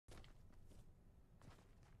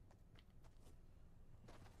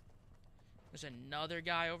There's another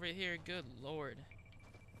guy over here. Good lord.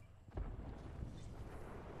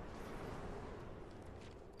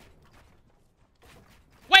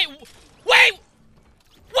 Wait! Wait!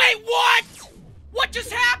 Wait, what? What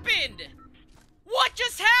just happened? What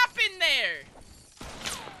just happened there?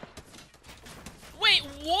 Wait,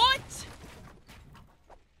 what?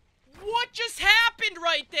 What just happened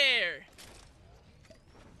right there?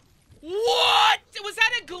 What? Was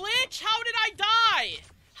that a glitch? How did I die?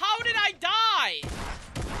 How did I die?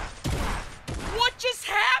 What just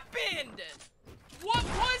happened? What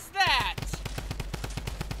was that?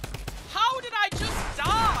 How did I just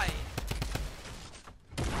die?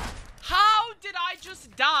 How did I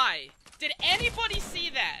just die? Did anybody see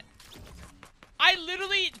that? I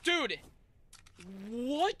literally, dude,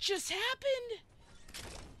 what just happened?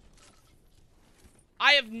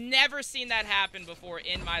 I have never seen that happen before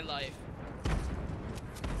in my life.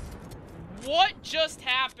 What just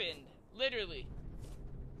happened? Literally.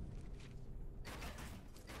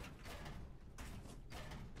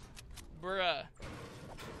 Bruh.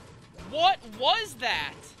 What was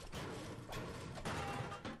that?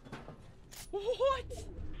 What?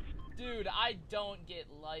 Dude, I don't get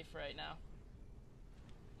life right now.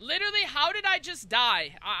 Literally, how did I just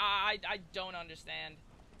die? I don't understand.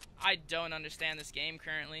 I don't understand this game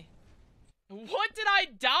currently. What did I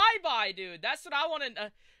die by, dude? That's what I want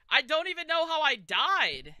to... I don't even know how I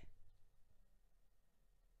died.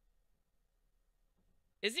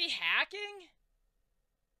 Is he hacking?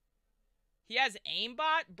 He has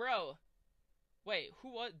aimbot? Bro. Wait, who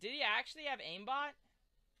was... Did he actually have aimbot?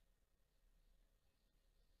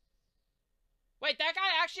 Wait, that guy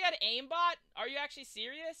actually had aimbot? Are you actually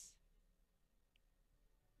serious?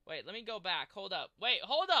 Wait, let me go back. Hold up. Wait,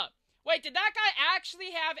 hold up. Wait, did that guy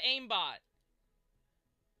actually have aimbot?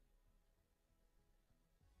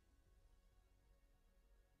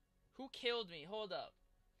 Who killed me? Hold up.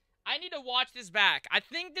 I need to watch this back. I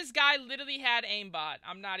think this guy literally had aimbot.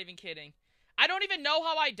 I'm not even kidding. I don't even know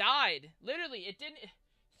how I died. Literally, it didn't...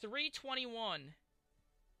 321.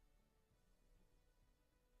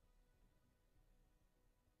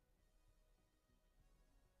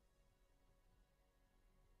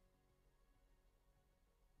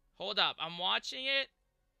 Hold up, I'm watching it.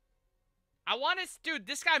 I want to... Dude,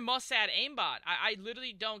 this guy must have had aimbot. I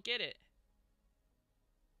literally don't get it.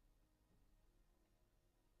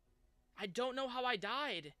 I don't know how I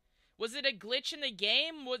died. Was it a glitch in the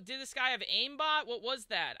game? Did this guy have aimbot? What was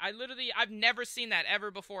that? I've never seen that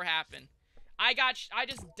ever before happen. I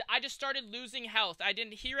just started losing health. I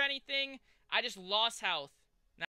didn't hear anything. I just lost health.